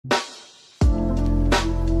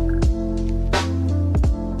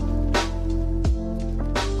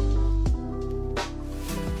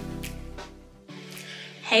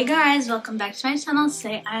Hey guys, welcome back to my channel.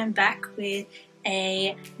 Today I am back with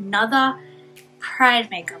another Pride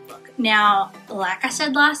makeup look. Now, like I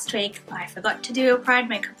said last week, I forgot to do a Pride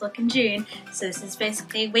makeup look in June, so this is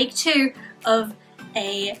basically week 2 of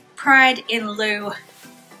a Pride in lieu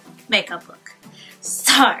makeup look.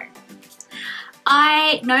 So,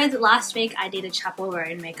 I know that last week I did a Chapel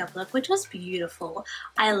Roan makeup look, which was beautiful.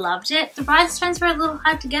 I loved it. The rhinestones were a little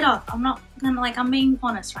hard to get off. I'm being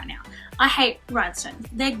honest right now. I hate rhinestones.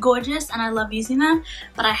 They're gorgeous and I love using them,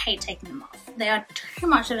 but I hate taking them off. They are too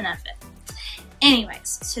much of an effort.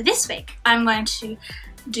 Anyways, so this week I'm going to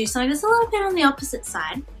do something that's a little bit on the opposite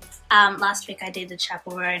side. Last week I did the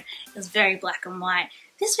Chapel Roan. It was very black and white.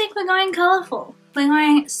 This week we're going colourful. We're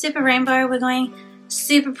going super rainbow. We're going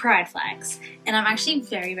super pride flags, and I'm actually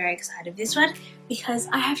very, very excited for this one because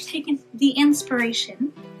I have taken the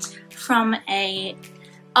inspiration from a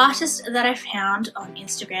artist that I found on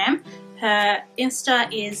Instagram. Her Insta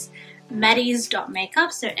is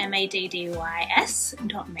maddies.makeup, so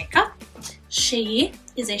MADDYS.makeup. She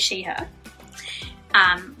is a she/her.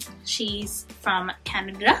 She's from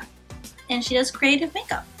Canada and she does creative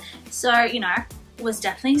makeup. So, you know, was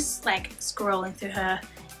definitely like scrolling through her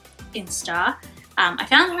Insta. I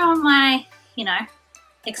found her on my,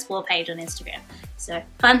 explore page on Instagram. So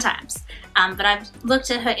fun times. But I've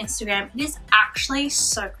looked at her Instagram. It is actually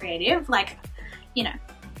so creative. Like,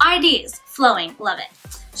 ideas flowing. Love it.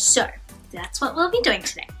 So that's what we'll be doing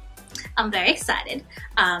today. I'm very excited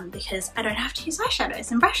because I don't have to use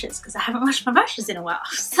eyeshadows and brushes because I haven't washed my brushes in a while.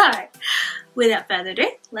 So without further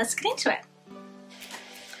ado, let's get into it.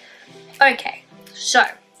 Okay, so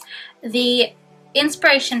the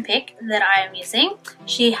inspiration pick that I am using,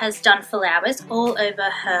 she has done flowers all over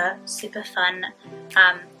her super fun,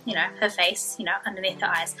 her face, underneath her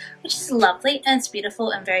eyes, which is lovely and it's beautiful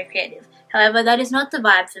and very creative. However, that is not the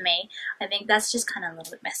vibe for me. I think that's just kind of a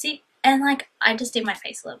little bit messy and I just did my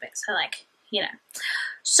face a little bit, so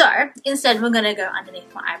So instead we're going to go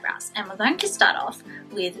underneath my eyebrows and we're going to start off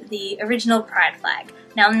with the original Pride flag.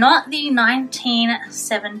 Now, not the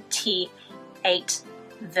 1978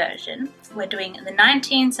 version. We're doing the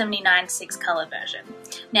 1979 6-color version.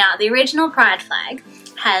 Now, the original Pride flag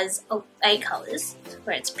has 8 colors,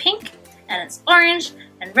 where it's pink, and it's orange,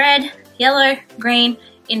 and red, yellow, green,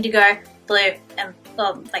 indigo, blue, and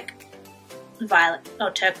violet,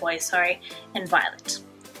 or turquoise, sorry, and violet.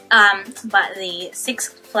 But the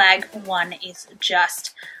 6th flag one is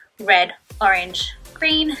just red, orange,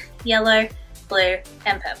 green, yellow, blue,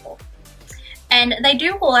 and purple. And they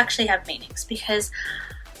do all actually have meanings because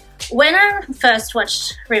when I first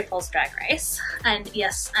watched RuPaul's Drag Race, and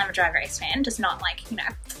yes, I'm a Drag Race fan, just not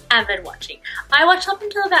avid watching. I watched up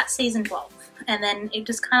until about season 12, and then it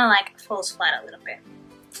just kind of falls flat a little bit.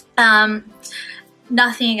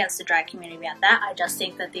 Nothing against the drag community about that. I just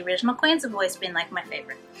think that the original queens have always been my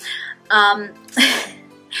favorite. But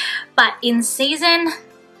in season,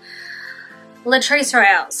 Latrice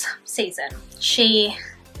Royale's season,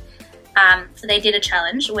 they did a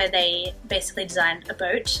challenge where they basically designed a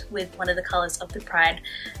boat with one of the colours of the Pride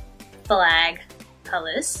flag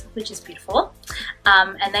colours, which is beautiful.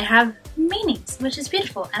 And they have meanings, which is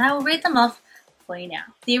beautiful. And I will read them off for you now.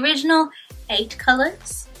 The original 8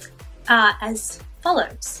 colours are as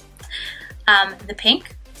follows. The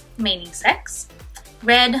pink, meaning sex.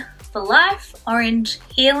 Red, for life. Orange,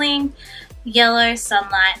 healing. Yellow,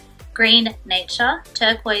 sunlight. Green, nature.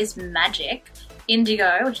 Turquoise, magic.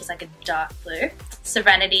 Indigo, which is a dark blue,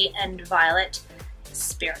 serenity, and violet,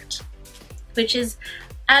 spirit, which is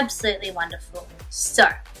absolutely wonderful. So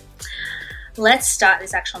let's start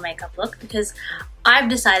this actual makeup look because I've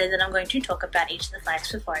decided that I'm going to talk about each of the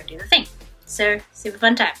flags before I do the thing. So super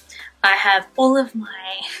fun time. I have all of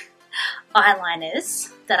my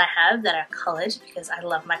eyeliners that I have that are coloured because I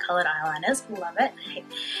love my coloured eyeliners. Love it.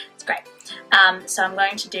 It's great. So I'm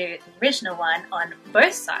going to do the original one on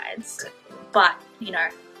both sides. But,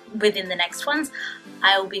 within the next ones,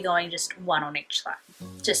 I will be going just one on each side,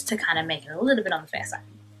 just to kind of make it a little bit on the fair side.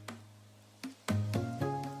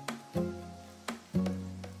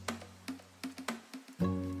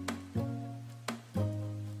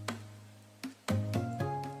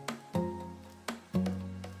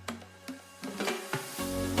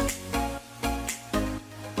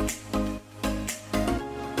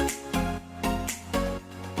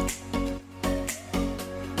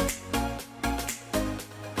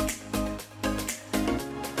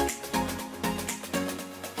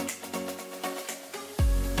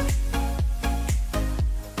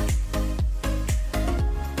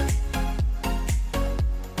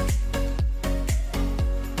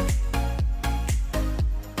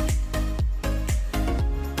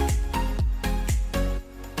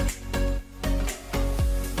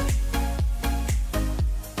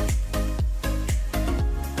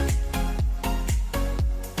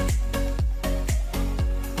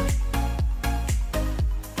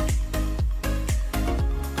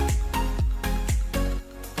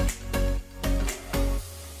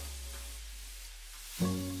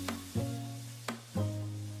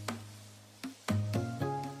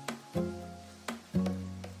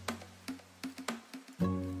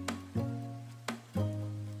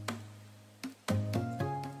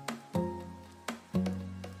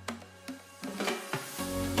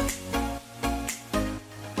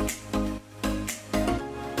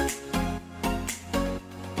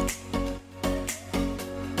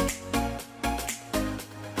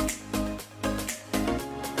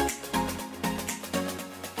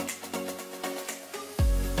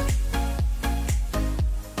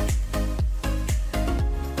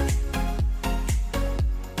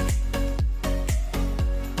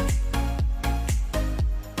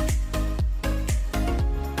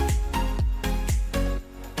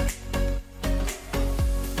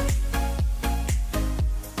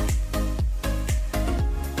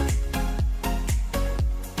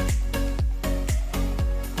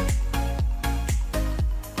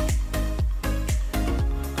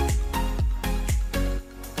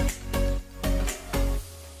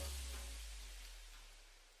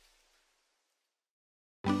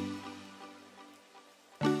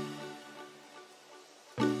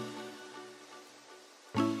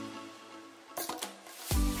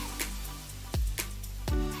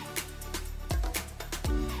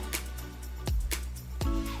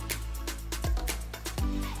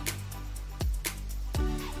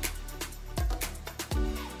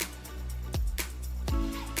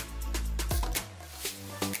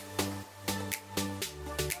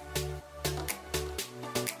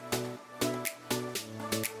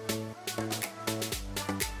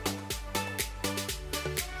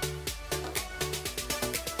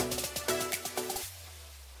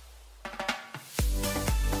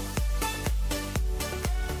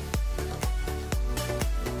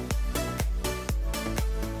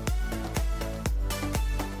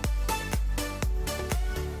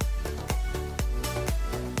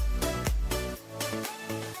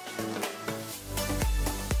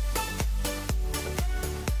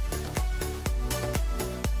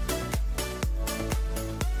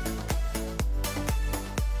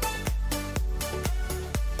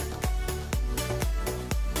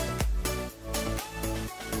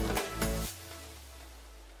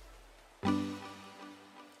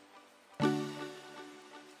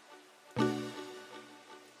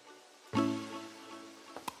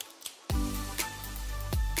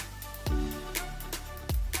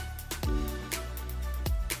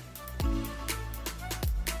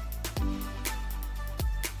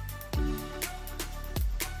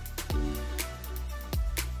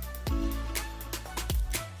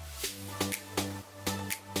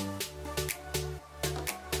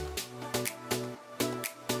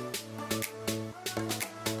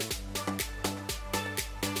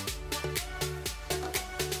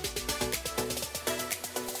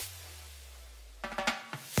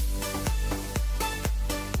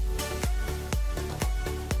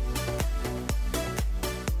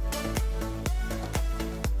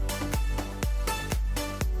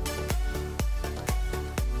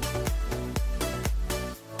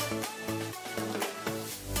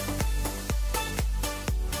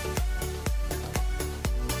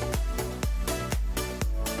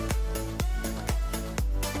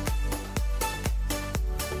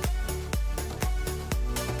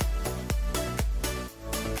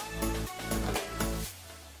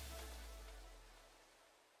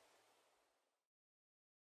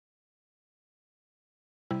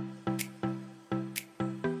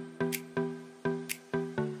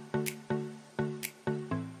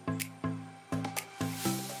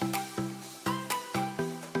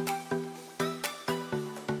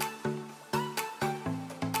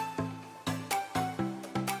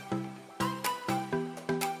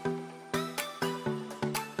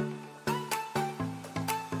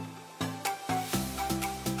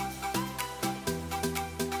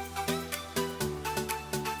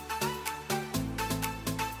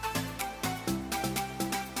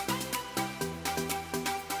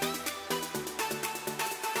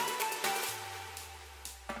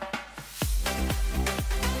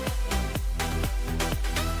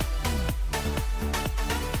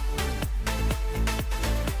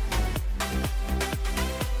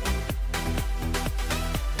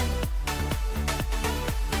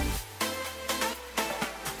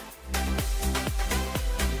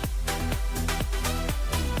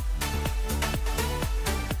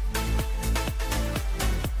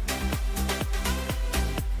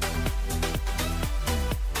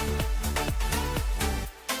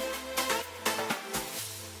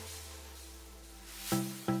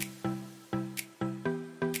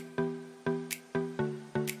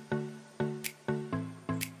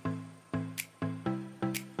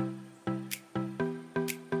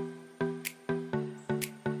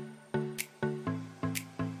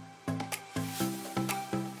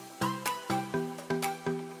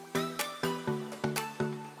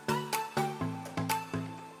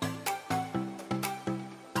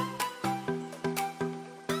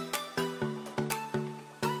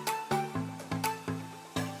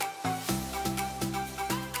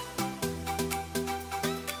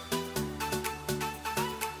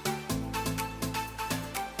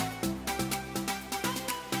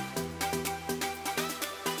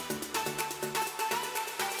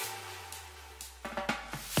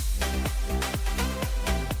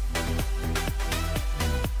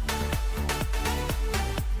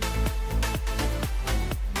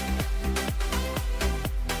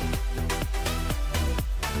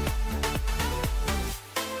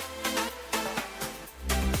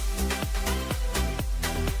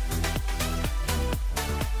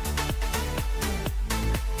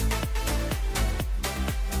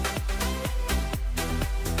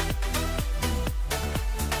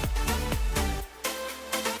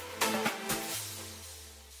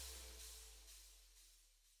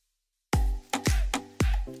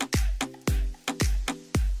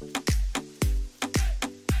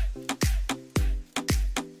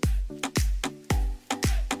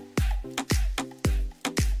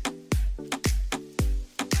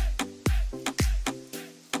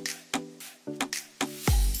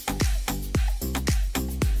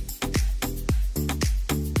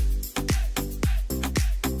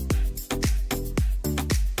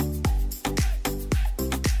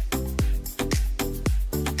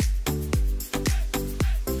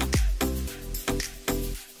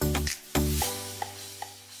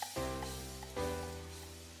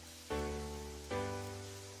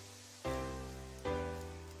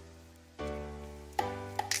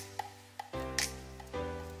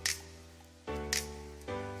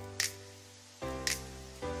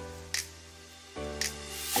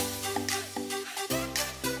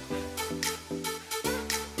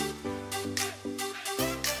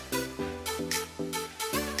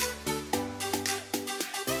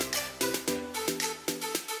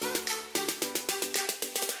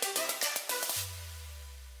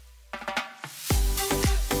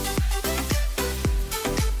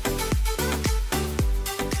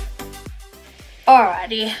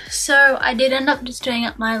 Alrighty, so I did end up just doing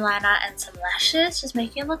up my liner and some lashes, just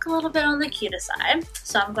making it look a little bit on the cuter side.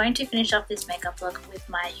 So I'm going to finish off this makeup look with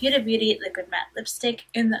my Huda Beauty Liquid Matte Lipstick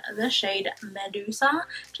in the shade Medusa,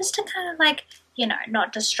 just to kind of like, you know,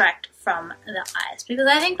 not distract from the eyes, because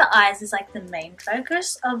I think the eyes is like the main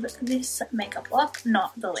focus of this makeup look,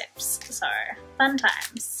 not the lips. So fun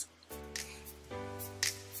times.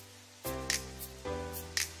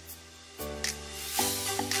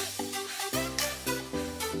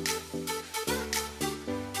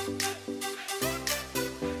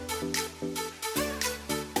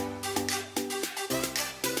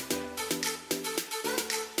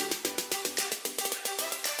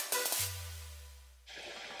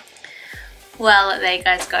 Well, there you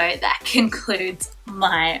guys go. That concludes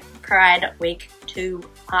my Pride Week 2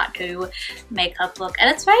 Part 2 makeup look.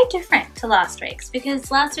 And it's very different to last week's,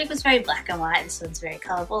 because last week was very black and white. This one's very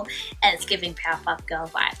colourful and it's giving Powerpuff Girl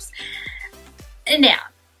vibes. And now,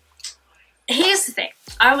 here's the thing.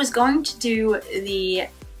 I was going to do the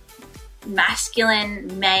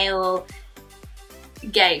masculine male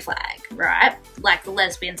gay flag, right? Like the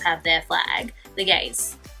lesbians have their flag, the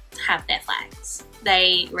gays have their flags.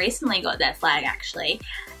 They recently got their flag actually,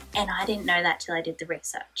 and I didn't know that till I did the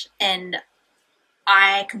research, and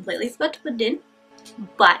I completely forgot to put it in,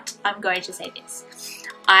 but I'm going to say this.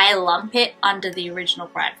 I lump it under the original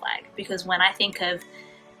Pride flag, because when I think of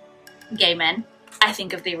gay men, I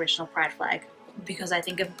think of the original Pride flag, because I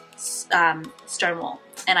think of Stonewall,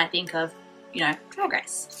 and I think of, you know, Drag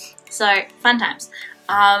Race. So, fun times.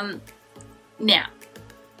 Now,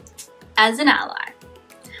 as an ally,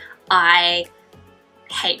 I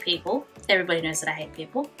hate people. Everybody knows that I hate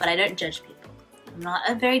people, but I don't judge people. I'm not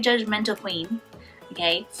a very judgmental queen,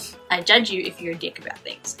 okay? I judge you if you're a dick about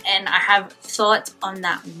things. And I have thoughts on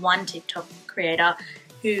that one TikTok creator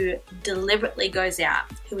who deliberately goes out,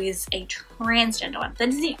 who is a transgender one. That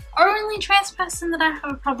is the only trans person that I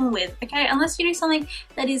have a problem with, okay? Unless you do something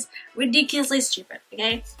that is ridiculously stupid,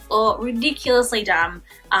 okay? Or ridiculously dumb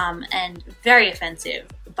and very offensive.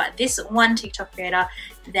 But this one TikTok creator,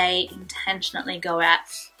 they intentionally go out,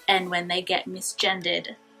 and when they get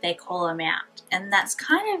misgendered, they call them out. And that's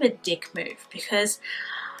kind of a dick move, because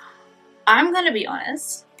I'm going to be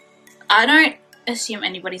honest, I don't assume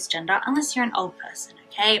anybody's gender unless you're an old person,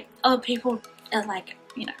 okay? Old people are like,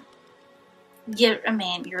 you know, you're a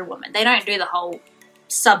man, you're a woman. They don't do the whole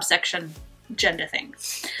subsection gender thing.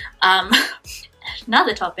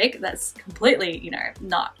 Another topic that's completely, you know,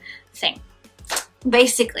 not a thing.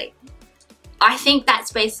 Basically, I think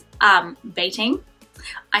that's baiting.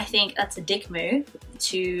 I think that's a dick move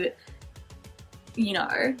to, you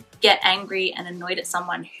know, get angry and annoyed at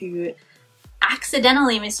someone who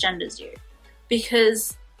accidentally misgenders you.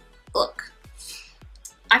 Because, look,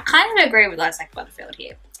 I kind of agree with Isaac Butterfield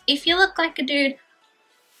here. If you look like a dude,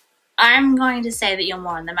 I'm going to say that you're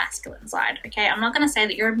more on the masculine side, okay? I'm not going to say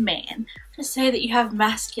that you're a man. Just say that you have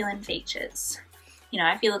masculine features. You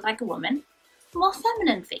know, if you look like a woman, more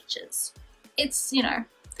feminine features. It's, you know,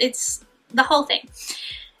 it's the whole thing.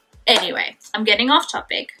 Anyway, I'm getting off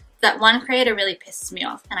topic. That one creator really pisses me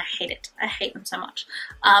off and I hate it. I hate them so much.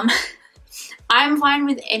 I'm fine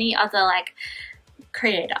with any other like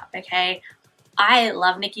creator, okay? I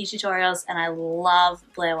love Nikki's tutorials and I love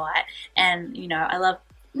Blair White, and you know, I love,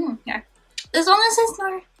 you know, as long as there's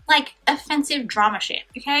no like offensive drama shit,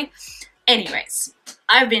 okay? Anyways,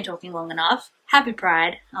 I've been talking long enough. Happy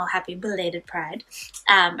Pride, or happy belated Pride.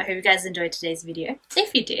 I hope you guys enjoyed today's video.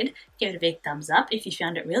 If you did, give it a big thumbs up. If you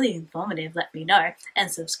found it really informative, let me know. And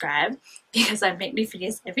subscribe, because I make new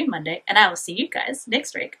videos every Monday. And I will see you guys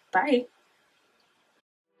next week. Bye.